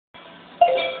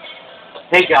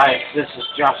Hey guys, this is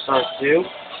Josh2,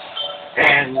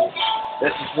 and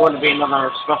this is going to be another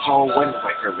special Wind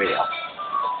Waker video.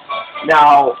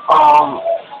 Now,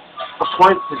 the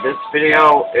point to this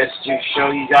video is to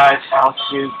show you guys how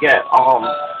to get,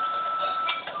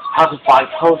 how to buy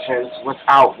potions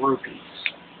without rupees.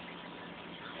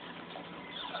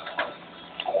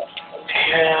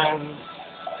 And,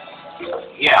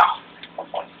 yeah,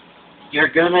 you're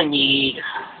gonna need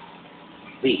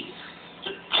these.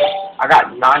 I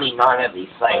got 99 of these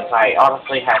things. I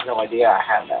honestly had no idea I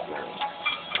had that many.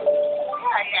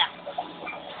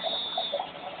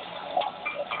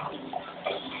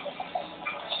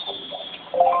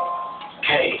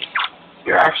 Okay,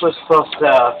 you're actually supposed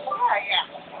to...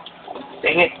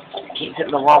 Dang it, I keep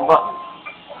hitting the wrong button.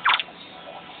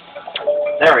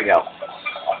 There we go.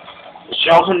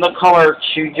 Show him the color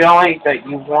chew jelly that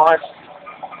you want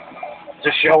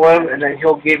to show him, and then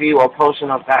he'll give you a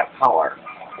potion of that color.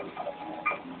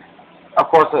 Of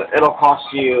course, it'll cost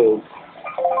you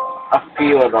a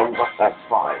few of them, but that's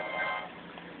fine.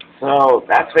 So,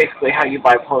 that's basically how you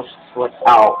buy potions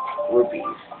without rupees.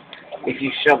 If you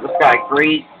show this guy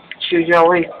green chew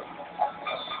jelly,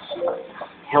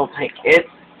 he'll take it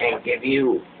and give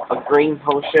you a green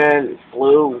potion.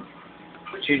 Blue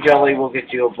chew jelly will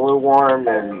get you a blue one,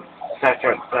 and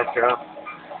etc, etc.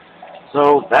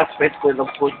 So, that's basically the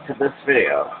point to this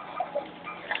video.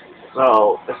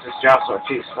 So, this is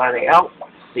Josh2 signing out.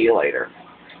 See you later.